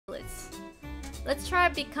Let's try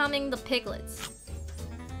becoming the piglets.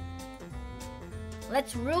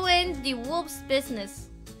 Let's ruin the wolf's business.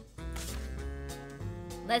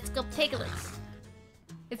 Let's go piglets.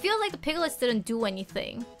 It feels like the piglets didn't do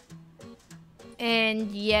anything.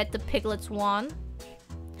 And yet the piglets won.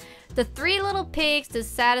 The 3 little pigs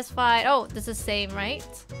dissatisfied. Oh, this is the same, right?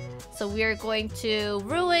 So we are going to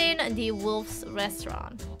ruin the wolf's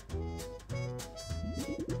restaurant.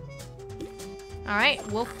 Alright,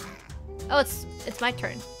 wolf. Oh, it's my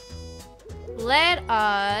turn. Let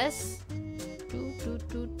us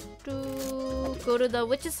go to the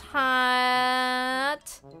witch's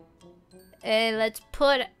hut. And let's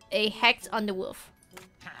put a hex on the wolf.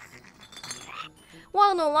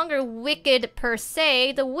 While no longer wicked per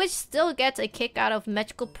se, the witch still gets a kick out of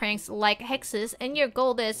magical pranks like hexes, and your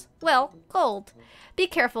gold is, well, gold. Be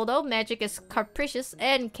careful though, magic is capricious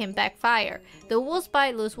and can backfire. The wolf's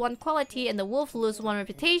bite lose 1 quality and the wolf lose 1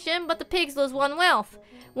 reputation, but the pigs lose 1 wealth.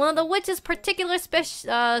 One of the witch's particular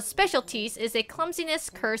specialties is a clumsiness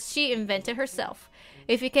curse she invented herself.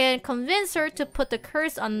 If you can convince her to put the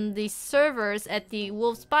curse on the servers at the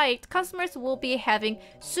wolf's bite, customers will be having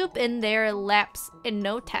soup in their laps in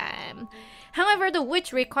no time. However, the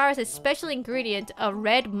witch requires a special ingredient, a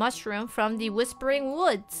red mushroom from the Whispering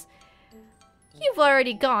Woods. You've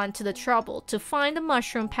already gone to the trouble to find the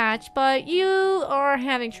mushroom patch, but you are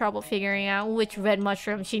having trouble figuring out which red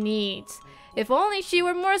mushroom she needs. If only she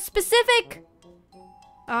were more specific!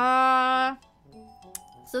 So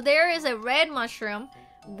there is a red mushroom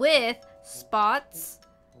with spots.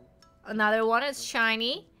 Another one is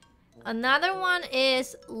shiny. Another one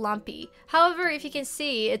is lumpy. However, if you can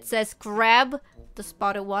see, it says grab the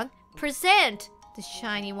spotted one, present the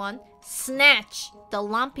shiny one, snatch the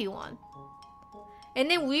lumpy one. And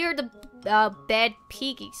then we are the bad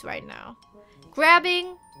piggies right now.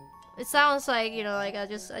 Grabbing, it sounds like, you know, like I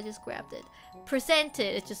just grabbed it. Present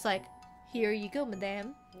it, it's just like, here you go,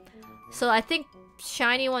 madame. So I think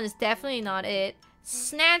shiny one is definitely not it.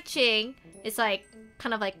 Snatching is like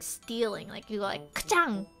kind of like stealing, like you go like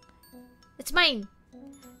ka-chang! It's mine.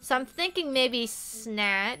 So I'm thinking maybe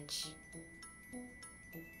snatch.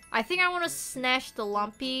 I think I want to snatch the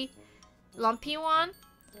lumpy one,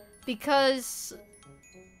 because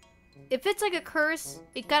if it's like a curse,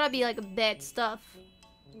 it gotta be like a bad stuff.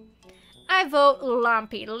 I vote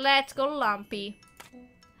lumpy. Let's go lumpy.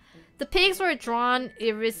 The pigs were drawn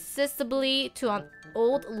irresistibly to an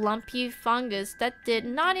old lumpy fungus that did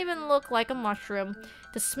not even look like a mushroom.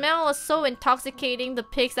 The smell was so intoxicating, the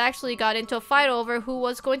pigs actually got into a fight over who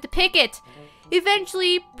was going to pick it.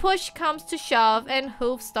 Eventually, push comes to shove and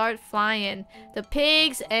hooves start flying. The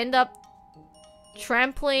pigs end up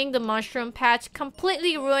trampling the mushroom patch,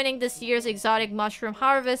 completely ruining this year's exotic mushroom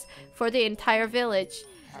harvest for the entire village.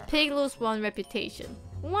 Pig lose 1 reputation.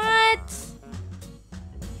 What?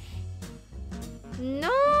 No!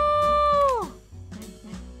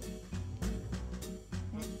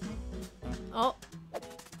 Oh.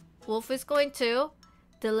 Wolf is going to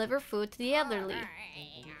deliver food to the elderly.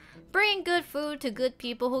 Bringing good food to good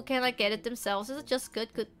people who cannot get it themselves is just good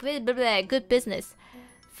business.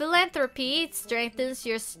 Philanthropy strengthens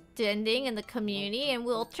your standing in the community and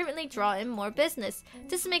will ultimately draw in more business.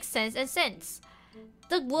 This makes sense and sense.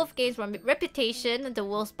 The wolf gains 1 reputation and the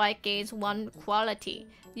wolf's bite gains 1 quality.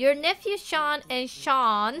 Your nephew Sean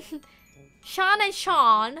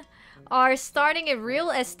are starting a real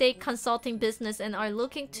estate consulting business and are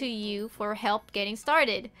looking to you for help getting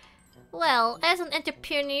started. Well, as an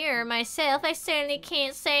entrepreneur myself, I certainly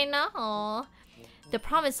can't say no. The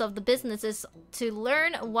promise of the business is to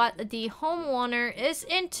learn what the homeowner is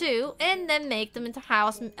into and then make them into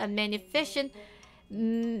house a manifestation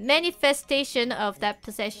of that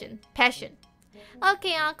passion.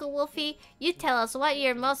 Okay, Uncle Wolfie, you tell us what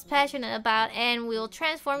you're most passionate about and we'll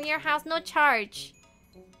transform your house no charge.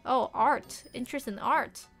 Oh, art. Interest in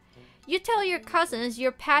art. You tell your cousins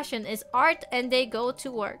your passion is art and they go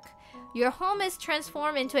to work. Your home is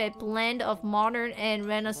transformed into a blend of modern and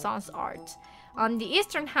Renaissance art. On the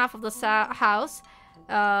eastern half of the house,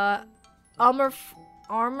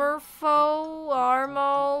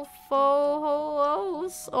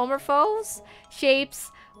 Amorphous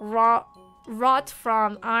shapes wrought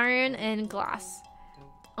from iron and glass.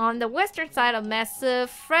 On the western side, a massive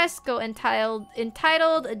fresco entitled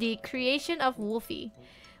The Creation of Wolfie.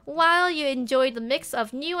 While you enjoy the mix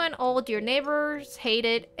of new and old, your neighbors hate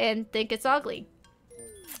it and think it's ugly.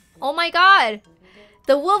 Oh my god!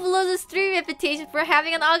 The wolf loses 3 reputation for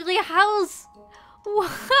having an ugly house!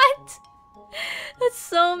 What? That's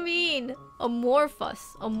so mean.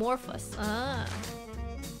 Amorphous. Ah.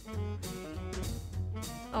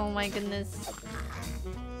 Oh my goodness.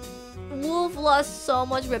 wolf lost so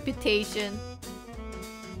much reputation.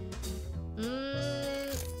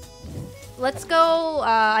 Let's go.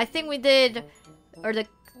 I think we did, or the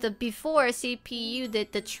before CPU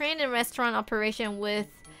did the train and restaurant operation with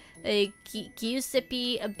a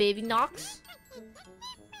Giuseppe Baby Knox.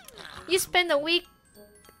 You spend the week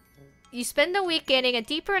getting a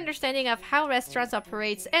deeper understanding of how restaurants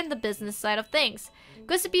operates and the business side of things.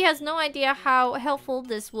 Giuseppe has no idea how helpful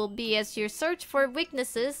this will be as you search for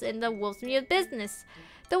weaknesses in the wolf's meat business.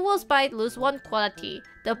 The wolves bite lose one quality.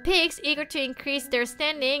 The pigs, eager to increase their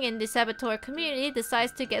standing in the saboteur community,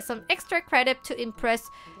 decides to get some extra credit to impress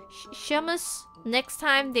Shamus next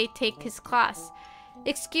time they take his class.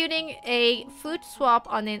 Executing a food swap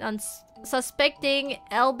on an unsuspecting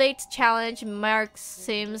L-bait challenge mark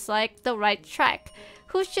seems like the right track.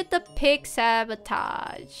 Who should the pig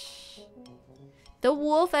sabotage? The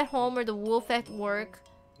wolf at home or the wolf at work?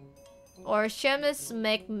 Or Shamus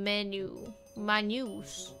make menus?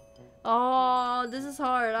 Oh, this is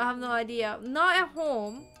hard. I have no idea. Not at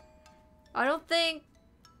home. I don't think...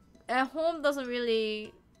 At home doesn't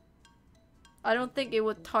really... I don't think it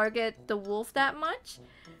would target the wolf that much.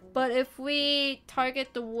 But if we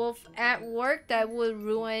target the wolf at work, that would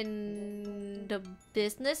ruin the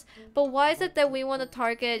business. But why is it that we want to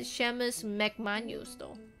target Shamus McManus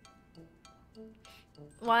though?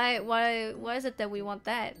 Why is it that we want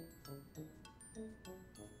that?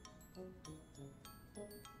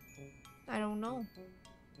 I don't know.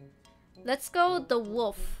 Let's go the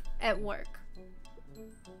wolf at work.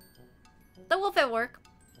 The wolf at work.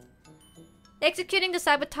 Executing the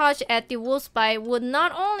sabotage at the wolf's bite would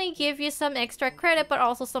not only give you some extra credit but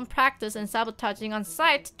also some practice in sabotaging on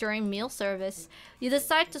site during meal service. You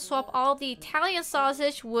decide to swap all the Italian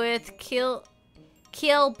sausage with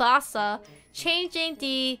kielbasa, changing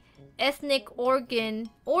the ethnic origin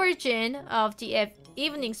of the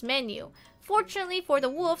evening's menu. Fortunately for the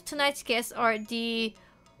wolf, tonight's guests are the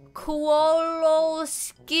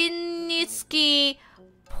Kowalowski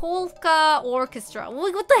Polka Orchestra.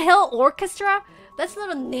 What the hell, orchestra? That's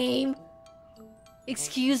not a name.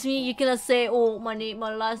 Excuse me, you cannot say, oh, my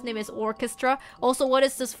last name is Orchestra. Also, what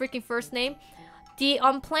is this freaking first name? The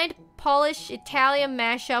unplanned Polish Italian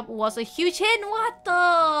mashup was a huge hit. What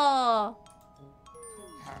the?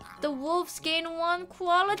 The wolves gain one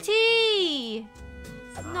quality.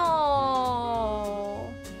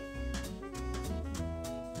 No.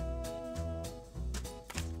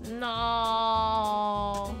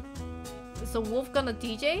 No. Is the wolf gonna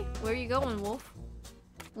DJ? Where are you going, wolf?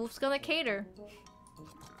 Wolf's gonna cater.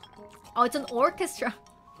 Oh, it's an orchestra.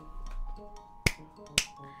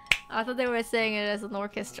 I thought they were saying it as an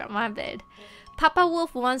orchestra. My bad. Papa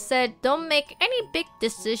Wolf once said, "Don't make any big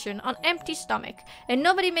decision on empty stomach." And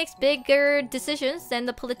nobody makes bigger decisions than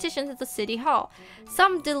the politicians at the city hall.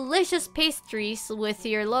 Some delicious pastries with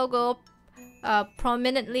your logo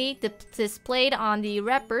prominently displayed on the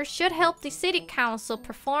wrapper should help the city council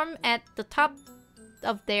perform at the top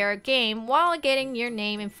of their game while getting your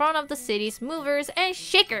name in front of the city's movers and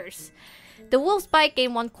shakers. The wolf's bite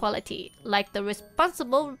gain one quality. Like the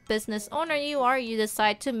responsible business owner you are, you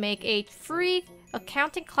decide to make a free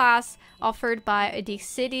accounting class offered by the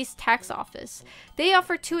city's tax office. They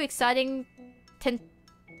offer two exciting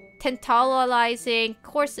tantalizing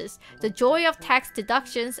courses: the joy of tax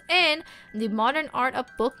deductions and the modern art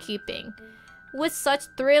of bookkeeping. With such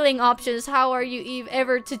thrilling options, how are you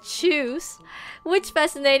ever to choose? Which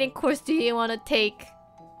fascinating course do you want to take?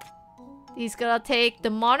 He's gonna take the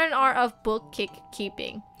modern art of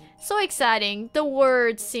bookkeeping. So exciting, the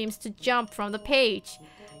word seems to jump from the page.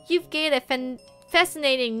 You've gained a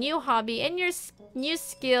fascinating new hobby, and your new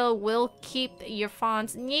skill will keep your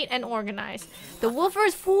fonts neat and organized. The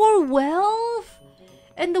wolfers 4 wealth?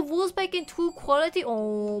 And the wolf's bite in 2 quality?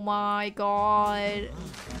 Oh my god.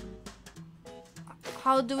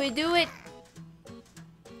 How do we do it?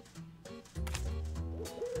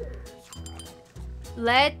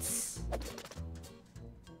 Let's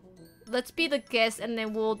be the guest, and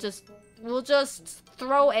then we'll just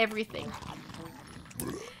throw everything.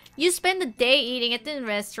 You spend the day eating at the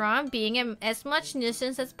restaurant, being as much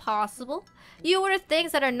nuisance as possible. You order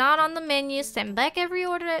things that are not on the menu, send back every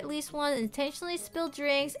order at least once, intentionally spill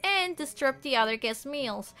drinks, and disrupt the other guests'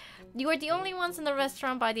 meals. You are the only ones in the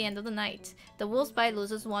restaurant by the end of the night. The wolf's bite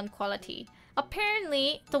loses 1 quality.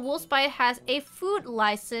 Apparently, the wolf's bite has a food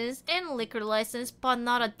license and liquor license, but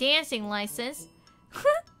not a dancing license.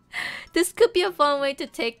 This could be a fun way to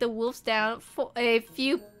take the wolves down for a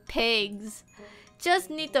few pegs. Just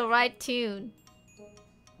need the right tune.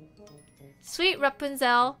 Sweet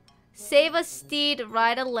Rapunzel, save a steed,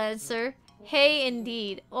 ride a lancer, Hey,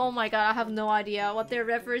 indeed. Oh my god, I have no idea what they're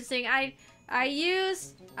referencing. I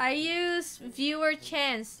use viewer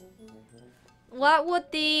chance. What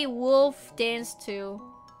would the wolf dance to?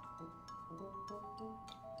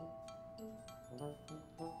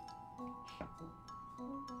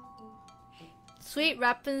 Sweet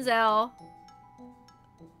Rapunzel.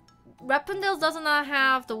 Rapunzel does not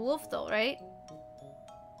have the wolf though, right?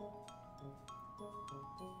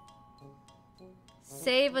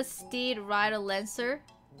 Save a steed, ride a lancer.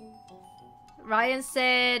 Ryan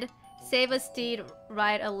said, save a steed,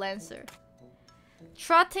 ride a lancer.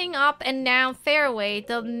 Trotting up and down fairway,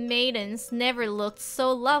 the maidens never looked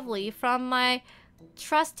so lovely. From my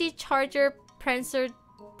trusty charger prancer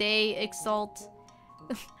they exult.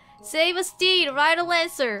 Save a steed, ride a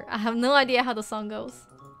lancer. I have no idea how the song goes.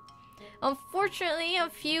 Unfortunately, a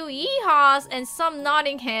few yeehaws and some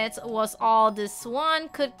nodding heads was all this one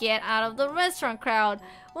could get out of the restaurant crowd.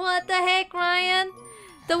 What the heck, Ryan?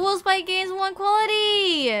 The Wolf's Bite gains 1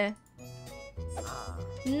 quality!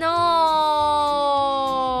 No!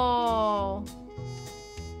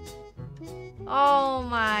 Oh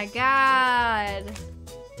my god.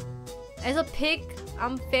 As a pig,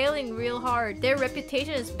 I'm failing real hard. Their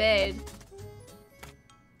reputation is bad.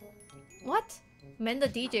 What? Man the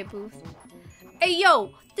DJ booth. Hey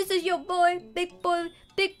yo, this is your boy, Big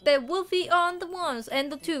Bad Wolfie on the ones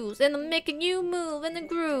and the twos, and I'm making you move in the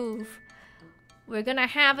groove. We're gonna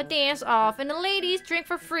have a dance off and the ladies drink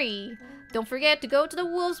for free. Don't forget to go to the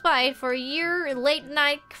Wolf's Bite for your late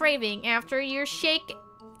night craving after you shake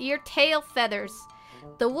your tail feathers.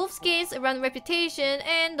 The Wolf's gains a run reputation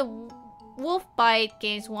and the Wolf Bite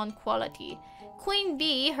gains 1 quality. Queen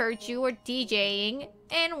Bee heard you were DJing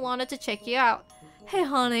and wanted to check you out. Hey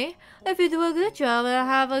honey, if you do a good job and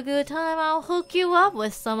have a good time, I'll hook you up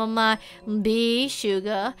with some of my bee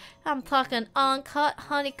sugar. I'm talking uncut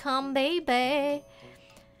honeycomb, baby.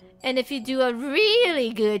 And if you do a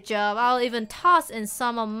really good job, I'll even toss in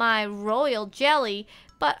some of my royal jelly,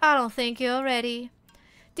 but I don't think you're ready.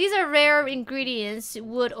 These are rare ingredients,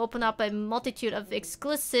 would open up a multitude of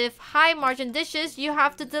exclusive, high-margin dishes. You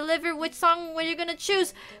have to deliver. Which song were you gonna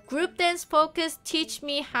choose? Group dance focus, teach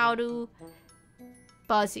me how to...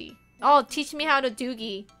 Buzzy. Oh, teach me how to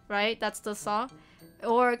doogie, right? That's the song.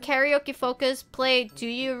 Or karaoke focus, play Do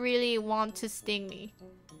You Really Want to Sting Me?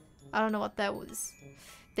 I don't know what that was.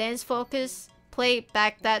 Dance focus, play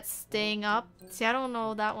Back That Sting Up. See, I don't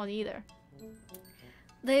know that one either.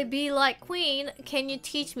 They be like, Queen, can you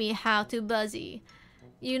teach me how to buzzy?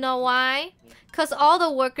 You know why? 'Cause all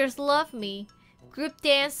the workers love me. Group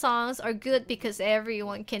dance songs are good because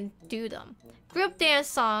everyone can do them. Group dance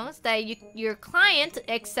songs that your client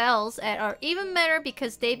excels at are even better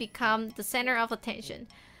because they become the center of attention.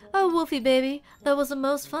 Oh, Wolfie baby, that was the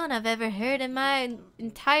most fun I've ever heard in my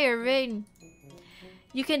entire reign.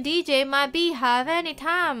 You can DJ my beehive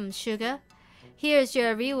anytime, sugar. Here's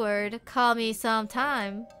your reward, call me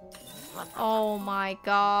sometime. Oh my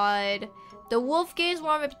god. The wolf gains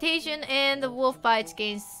 1 reputation and the wolf bites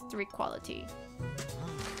gains 3 quality.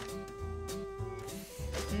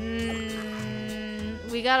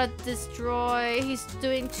 We gotta destroy. He's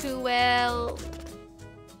doing too well.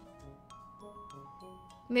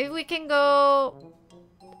 Maybe we can go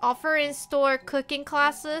offer in-store cooking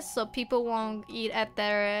classes so people won't eat at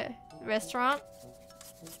their restaurant.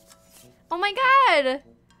 Oh my god!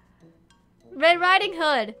 Red Riding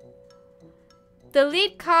Hood. The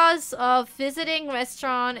lead cause of visiting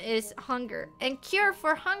restaurant is hunger, and cure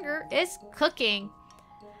for hunger is cooking.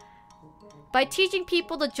 By teaching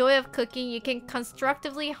people the joy of cooking, you can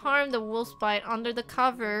constructively harm the wolf's bite under the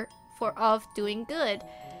cover of doing good.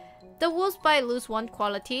 The wolf's bite lose 1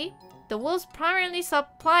 quality. The wolf's primary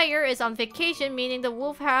supplier is on vacation, meaning the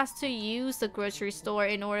wolf has to use the grocery store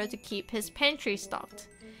in order to keep his pantry stocked.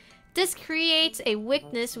 This creates a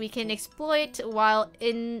weakness we can exploit while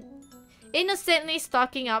innocently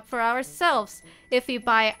stocking up for ourselves. If we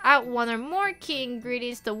buy out 1 or more key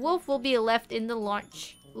ingredients, the wolf will be left in the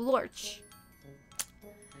lurch.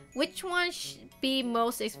 Which one should be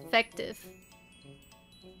most effective?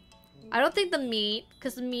 I don't think the meat,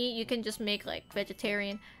 because the meat you can just make like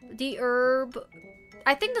vegetarian. The herb,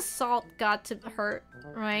 I think the salt got to hurt,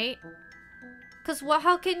 right? Because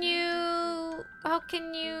how can you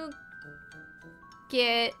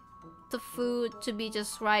get the food to be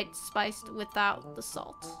just right spiced without the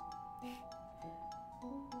salt?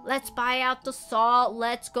 Let's buy out the salt.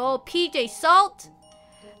 Let's go, PJ Salt.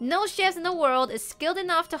 No chef in the world is skilled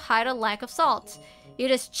enough to hide a lack of salt. It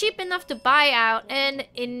is cheap enough to buy out and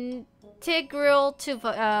integral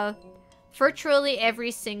to virtually every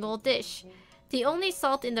single dish. The only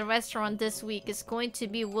salt in the restaurant this week is going to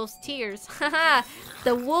be wolf's tears. Haha!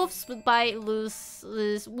 The wolf's bite loses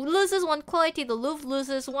 1 quality, the wolf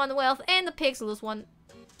loses 1 wealth, and the pigs lose 1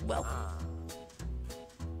 wealth.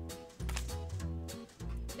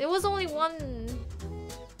 It was only 1.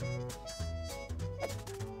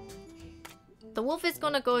 The wolf is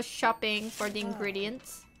gonna go shopping for the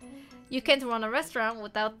ingredients. You can't run a restaurant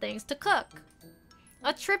without things to cook.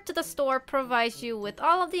 A trip to the store provides you with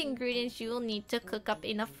all of the ingredients you will need to cook up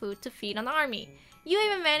enough food to feed an army. You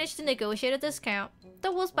even managed to negotiate a discount.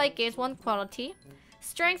 The wolf's bite gains 1 quality.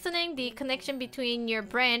 Strengthening the connection between your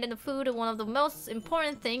brand and the food is one of the most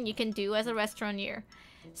important things you can do as a restauranteur.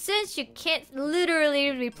 Since you can't literally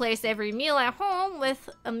replace every meal at home with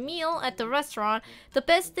a meal at the restaurant, the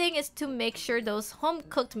best thing is to make sure those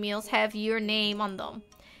home-cooked meals have your name on them.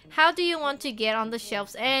 How do you want to get on the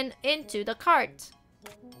shelves and into the cart?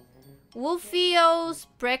 Wolfio's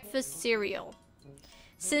breakfast cereal.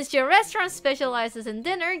 Since your restaurant specializes in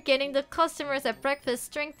dinner, getting the customers at breakfast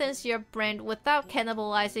strengthens your brand without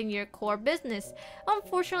cannibalizing your core business.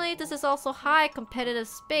 Unfortunately, this is also high competitive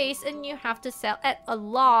space and you have to sell at a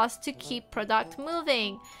loss to keep product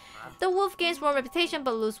moving. The wolf gains 1 reputation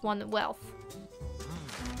but loses 1 wealth.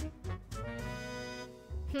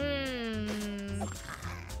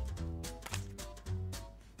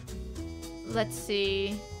 Let's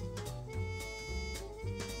see.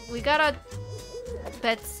 We gotta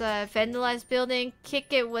Bet's vandalized building.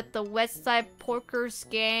 Kick it with the West Side Porkers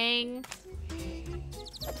gang.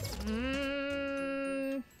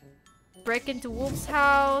 Break into Wolf's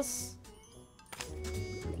house.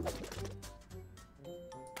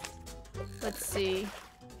 Let's see.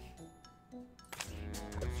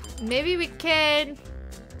 Maybe we can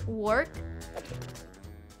work.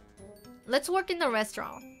 Let's work in the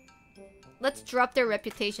restaurant. Let's drop their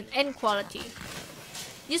reputation and quality.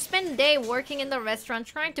 You spend a day working in the restaurant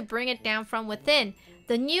trying to bring it down from within.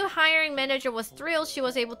 The new hiring manager was thrilled she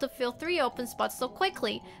was able to fill 3 open spots so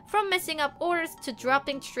quickly. From messing up orders to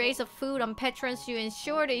dropping trays of food on patrons, you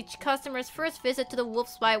ensured each customer's first visit to the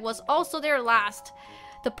Wolf's Bite was also their last.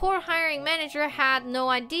 The poor hiring manager had no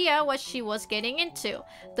idea what she was getting into.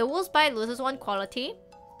 The Wolf's Bite loses 1 quality.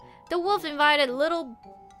 The wolf invited Little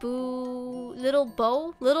Bo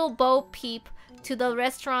Peep to the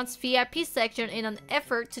restaurant's VIP section in an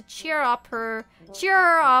effort to cheer her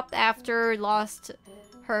up after lost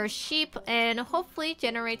her sheep and hopefully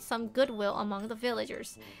generate some goodwill among the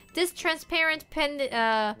villagers. This transparent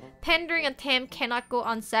pandering attempt cannot go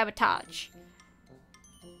unsabotaged.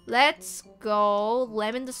 Let's go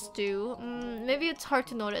lamb in the stew. Maybe it's hard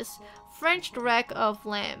to notice. French rack of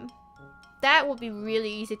lamb. That would be really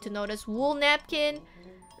easy to notice. Wool napkin.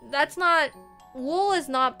 That's not... Wool is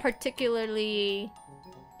not particularly...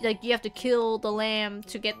 Like, you have to kill the lamb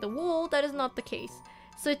to get the wool. That is not the case.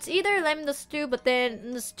 So it's either lamb in the stew, but then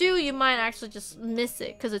in the stew you might actually just miss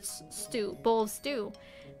it because it's stew, bowl of stew.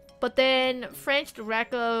 But then French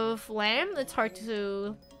rack of lamb, it's hard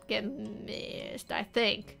to get missed, I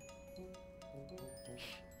think.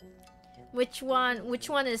 Which one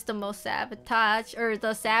is the most sabotage or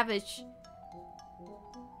the savage?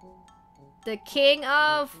 The king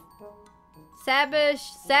of savage.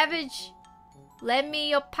 Lend me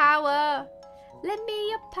your power. Lend me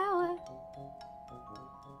your power.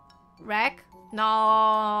 Rack?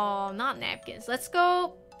 No, not napkins. Let's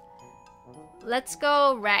go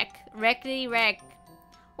rack. Rackety rack.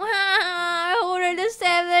 Wow, I ordered a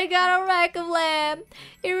salmon and got a rack of lamb.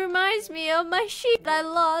 It reminds me of my sheep I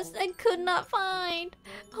lost and could not find.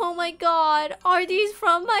 Oh my god, are these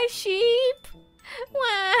from my sheep?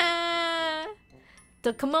 Wow.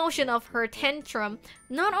 The commotion of her tantrum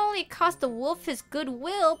not only cost the wolf his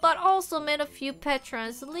goodwill, but also made a few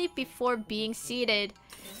patrons leave before being seated.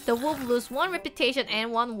 The wolf loses 1 reputation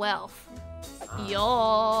and 1 wealth.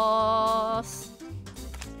 Yos.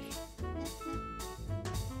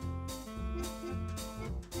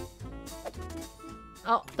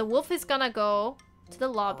 Oh, the wolf is gonna go to the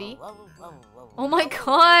lobby. Oh my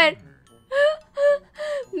god!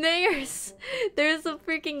 There's a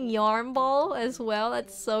freaking yarn ball as well.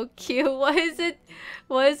 That's so cute. Why is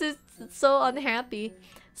it so unhappy?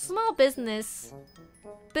 Small business.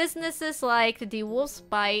 Businesses like the Wolf's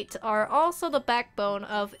Bite are also the backbone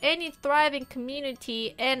of any thriving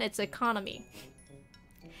community and its economy.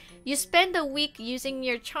 You spend a week using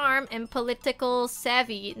your charm and political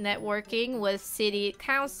savvy networking with city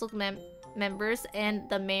council members and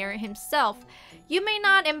the mayor himself. You may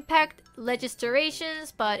not impact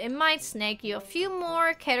legislations, but it might snag you a few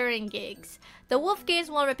more catering gigs. The wolf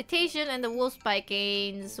gains 1 reputation and the Wolf's Bite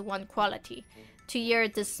gains 1 quality. To your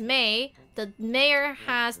dismay, the mayor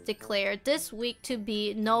has declared this week to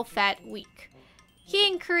be No Fat Week. He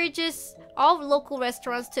encourages all local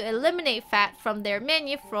restaurants to eliminate fat from their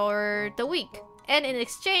menu for the week, and in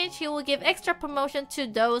exchange, he will give extra promotion to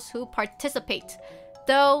those who participate.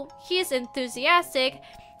 Though he is enthusiastic,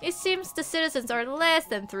 it seems the citizens are less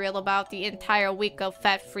than thrilled about the entire week of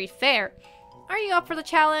fat-free fare. Are you up for the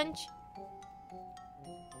challenge?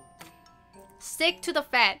 Stick to the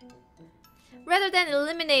fat. Rather than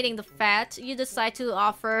eliminating the fat, you decide to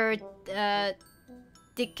offer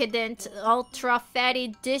decadent,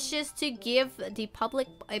 ultra-fatty dishes to give the public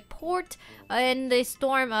a port in the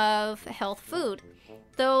storm of health food.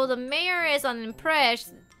 Though the mayor is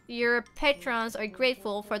unimpressed, your patrons are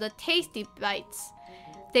grateful for the tasty bites.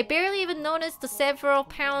 They barely even notice the several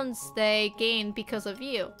pounds they gain because of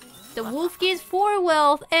you. The wolf gains 4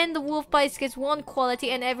 wealth, and the wolf bites gets 1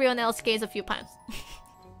 quality, and everyone else gains a few pounds.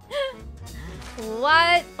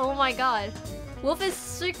 What? Oh my god. Wolf is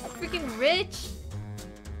freaking rich.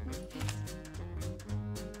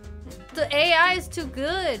 The AI is too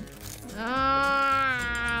good.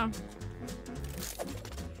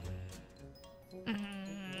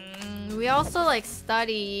 We also like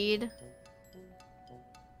studied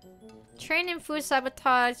train in food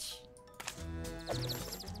sabotage.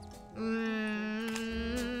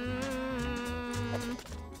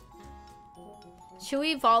 Should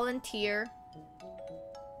we volunteer?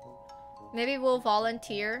 Maybe we'll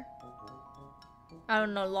volunteer. I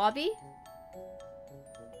don't know, lobby?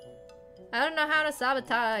 I don't know how to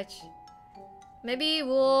sabotage. Maybe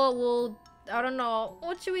we'll I don't know.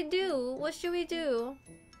 What should we do? What should we do?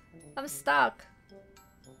 I'm stuck.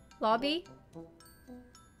 Lobby?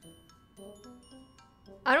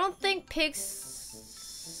 I don't think pigs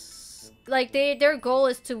like their goal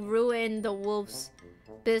is to ruin the wolves'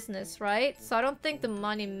 business, right? So I don't think the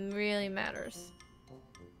money really matters.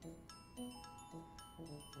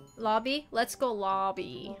 Lobby? Let's go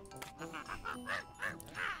lobby.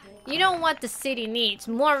 You know what the city needs?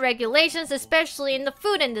 More regulations, especially in the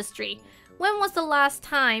food industry. When was the last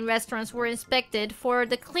time restaurants were inspected for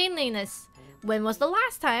the cleanliness? When was the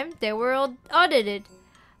last time they were audited?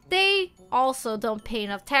 They also don't pay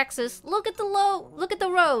enough taxes. Look at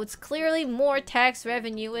the roads. Clearly more tax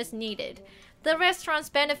revenue is needed. The restaurants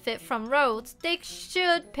benefit from roads. They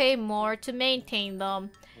should pay more to maintain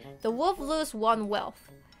them. The wolf lose 1 wealth.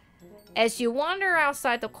 As you wander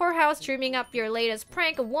outside the courthouse, dreaming up your latest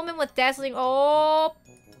prank, a woman with dazzling... Oh,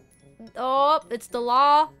 it's the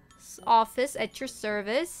law office at your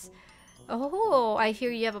service. Oh, I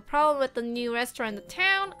hear you have a problem with the new restaurant in the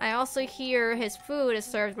town. I also hear his food is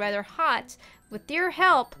served rather hot. With your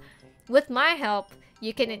help, with my help,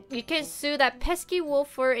 you can sue that pesky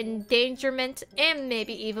wolf for endangerment and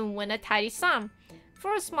maybe even win a tidy sum.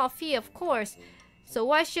 For a small fee, of course. So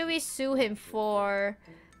why should we sue him for...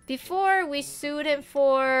 Before, we sued him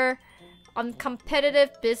for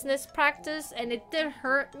uncompetitive business practice, and it did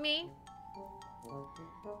hurt me.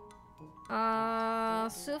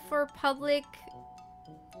 Sue for public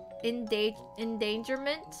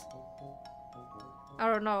endangerment?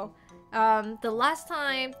 I don't know. The last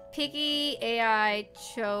time Piggy AI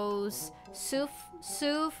chose sue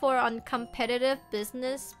for uncompetitive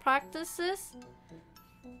business practices.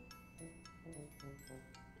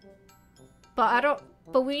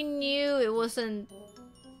 But we knew it wasn't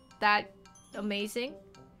that amazing.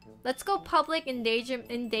 Let's go public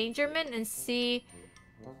endangerment and see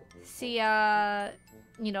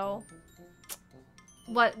you know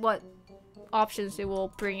what options it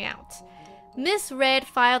will bring out. Miss Red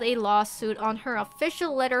filed a lawsuit on her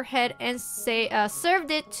official letterhead and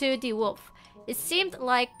served it to the wolf. It seemed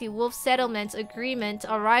like the wolf settlement agreement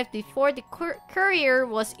arrived before the courier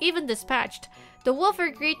was even dispatched. The wolf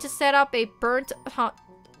agreed to set up a burnt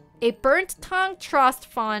tongue trust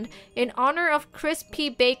fund in honor of crispy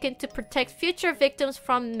bacon to protect future victims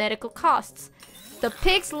from medical costs. The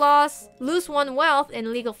pigs lose 1 wealth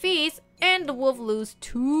in legal fees, and the wolf lose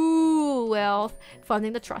 2 wealth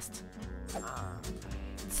funding the trust.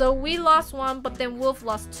 So we lost 1, but then wolf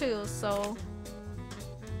lost 2. So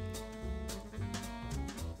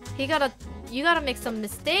you gotta make some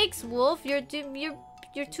mistakes, wolf. You're too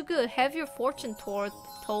good. Have your fortune told.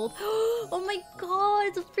 Oh my god,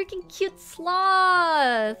 it's a freaking cute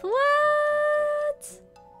sloth. What?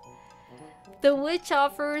 The witch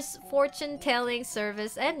offers fortune-telling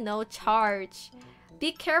service at no charge.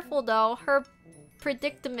 Be careful though, her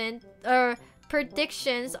predictions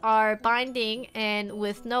are binding and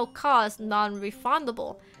with no cost,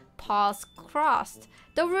 non-refundable. Paws crossed.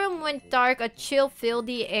 The room went dark, a chill filled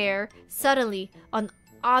the air. Suddenly, an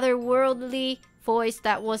otherworldly voice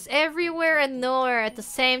that was everywhere and nowhere at the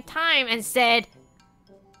same time and said,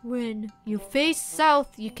 "When you face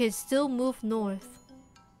south, you can still move north."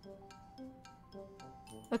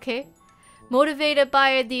 Okay. Motivated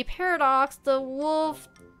by the paradox, the wolf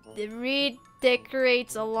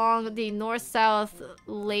redecorates along the north-south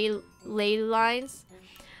ley lines.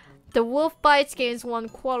 The wolf bites gains 1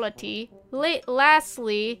 quality.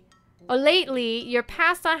 Lately, your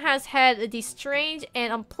pastime has had the strange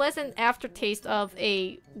and unpleasant aftertaste of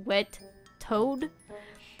a wet toad.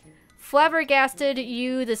 Flabbergasted,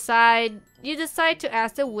 you decide to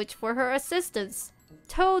ask the witch for her assistance.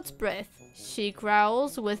 "Toad's breath," she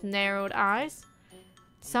growls with narrowed eyes.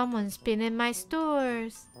 "Someone's been in my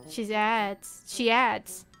stores," she adds.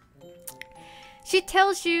 She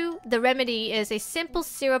tells you the remedy is a simple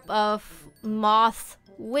syrup of moth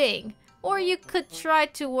wing, or you could try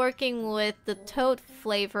to working with the toad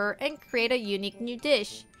flavor and create a unique new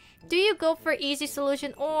dish. Do you go for easy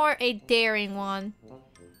solution or a daring one?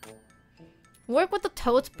 Work with the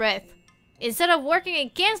toad's breath. Instead of working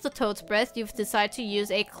against the toad's breath, you've decided to use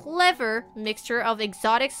a clever mixture of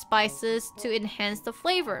exotic spices to enhance the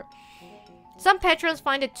flavor. Some patrons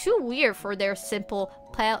find it too weird for their simple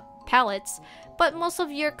palates, but most of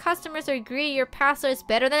your customers agree your pasta is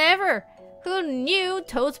better than ever. Who knew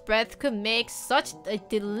toad's breath could make such a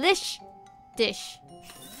delish dish?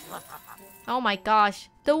 Oh my gosh.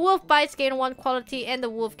 The wolf bites gain 1 quality and the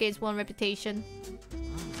wolf gains 1 reputation.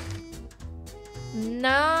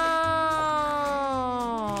 No.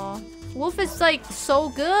 Wolf is like so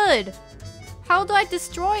good. How do I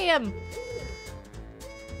destroy him?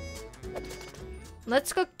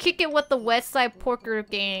 Let's go kick it with the West Side Porker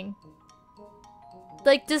gang.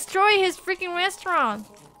 Like, destroy his freaking restaurant.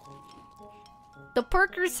 The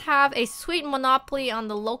Porkers have a sweet monopoly on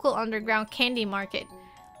the local underground candy market.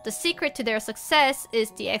 The secret to their success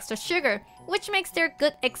is the extra sugar, which makes their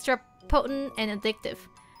good extra potent and addictive.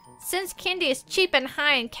 Since candy is cheap and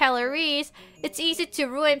high in calories, it's easy to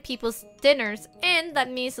ruin people's dinners, and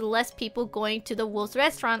that means less people going to the Wolf's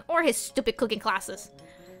restaurant or his stupid cooking classes.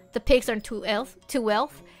 The pigs are too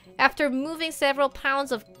wealth. After moving several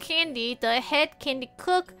pounds of candy, the head candy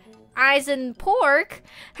cook, Eisen Pork,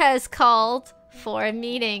 has called for a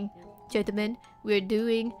meeting. "Gentlemen, we're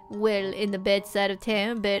doing well in the bad side of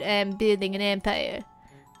town, but I'm building an empire.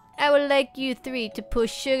 I would like you 3 to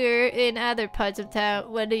push sugar in other parts of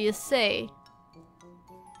town. What do you say?"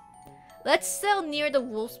 Let's sell near the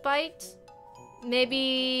wolf's bite.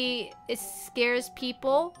 Maybe it scares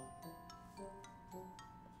people.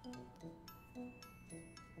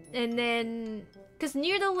 And then, because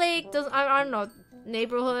near the lake, I don't know,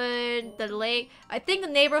 neighborhood, the lake. I think the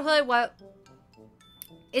neighborhood,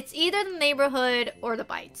 it's either the neighborhood or the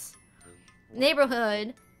bites.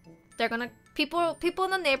 Neighborhood, people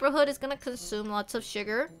in the neighborhood is gonna consume lots of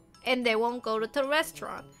sugar, and they won't go to the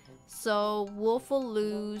restaurant. So wolf will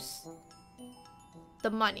lose the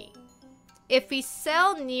money. If we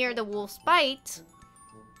sell near the wolf's bite,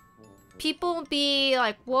 people will be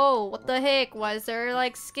like, "Whoa, what the heck? Why is there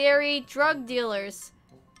like scary drug dealers?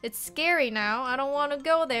 It's scary now. I don't want to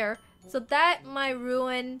go there." So that might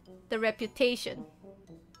ruin the reputation.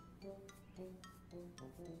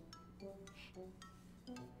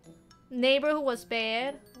 Neighborhood was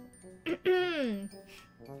bad.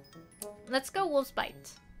 Let's go wolf's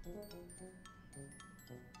bite.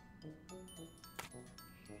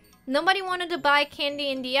 Nobody wanted to buy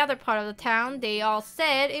candy in the other part of the town. They all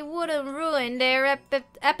said it wouldn't ruin their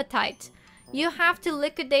appetite. You have to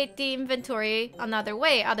liquidate the inventory another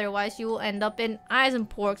way, otherwise you will end up in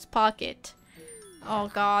Eisenpork's pocket. Oh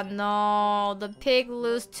god, no. The pig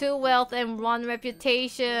lose 2 wealth and 1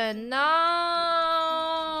 reputation. No!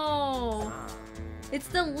 It's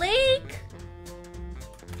the lake!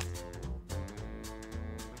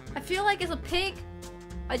 I feel like as a pig,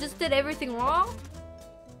 I just did everything wrong.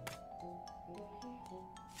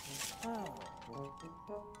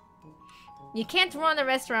 You can't run a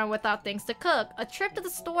restaurant without things to cook. A trip to the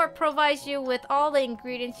store provides you with all the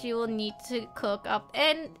ingredients you will need to cook up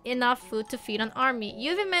and enough food to feed an army.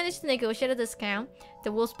 You even managed to negotiate a discount.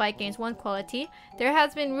 The wolf's bite gains 1 quality. There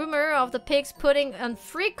has been rumor of the pigs putting on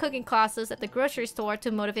free cooking classes at the grocery store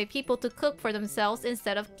to motivate people to cook for themselves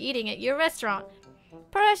instead of eating at your restaurant.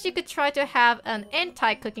 Perhaps you could try to have an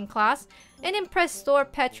anti-cooking class and impress store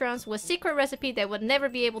patrons with secret recipe they would never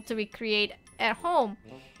be able to recreate at home.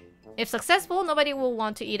 If successful, nobody will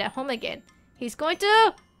want to eat at home again. He's going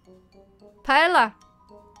to... Paella.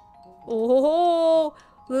 Oh,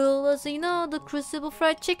 well, as you know, the crucible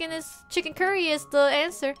fried chicken curry is the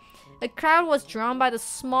answer. A crowd was drawn by the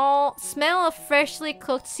smell of freshly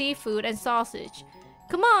cooked seafood and sausage.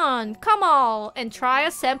 Come on, come all, and try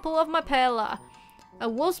a sample of my paella. A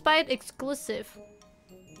Wolf's Bite exclusive.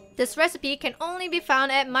 This recipe can only be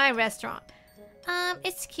found at my restaurant.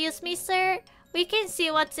 Excuse me, sir? We can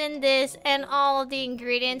see what's in this, and all of the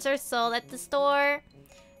ingredients are sold at the store.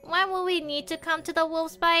 Why will we need to come to the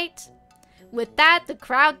Wolf's Bite? With that, the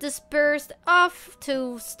crowd dispersed off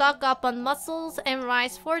to stock up on mussels and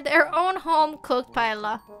rice for their own home-cooked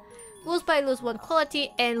paella. Wolf's Bite lose 1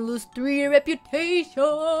 quality and lose 3 reputation!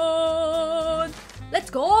 Let's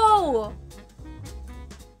go!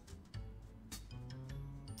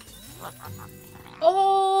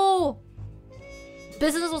 Oh!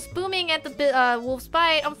 Business was booming at the Wolf's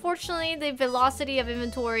Bite. Unfortunately, the velocity of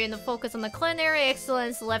inventory and the focus on the culinary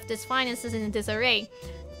excellence left its finances in disarray.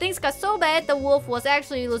 Things got so bad, the wolf was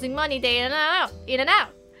actually losing money day in and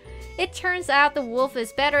out. It turns out the wolf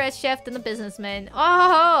is better as chef than the businessman.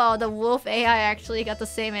 Oh, the wolf AI actually got the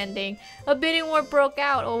same ending. A bidding war broke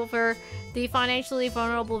out over the financially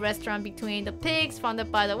vulnerable restaurant between the pigs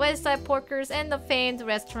founded by the Westside Porkers and the famed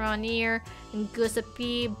restaurateur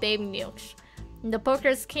Giuseppe Babenilch. The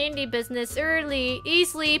Porkers' candy business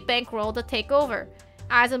easily bankrolled the takeover.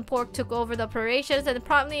 Eisenpork took over the operations and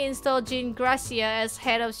promptly installed Jean Gracia as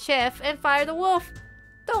head of chef and fired the wolf.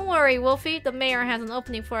 Don't worry, Wolfie, the mayor has an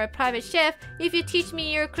opening for a private chef if you teach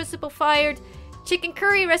me your crucible-fired chicken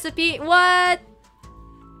curry recipe. What?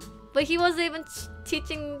 But he wasn't even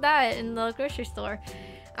teaching that in the grocery store.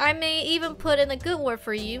 I may even put in a good word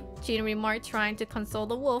for you, Jean remarked, trying to console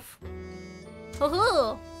the wolf.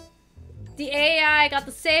 Hoo-hoo! The AI got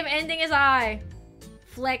the same ending as I.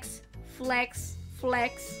 Flex, flex,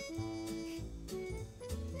 flex.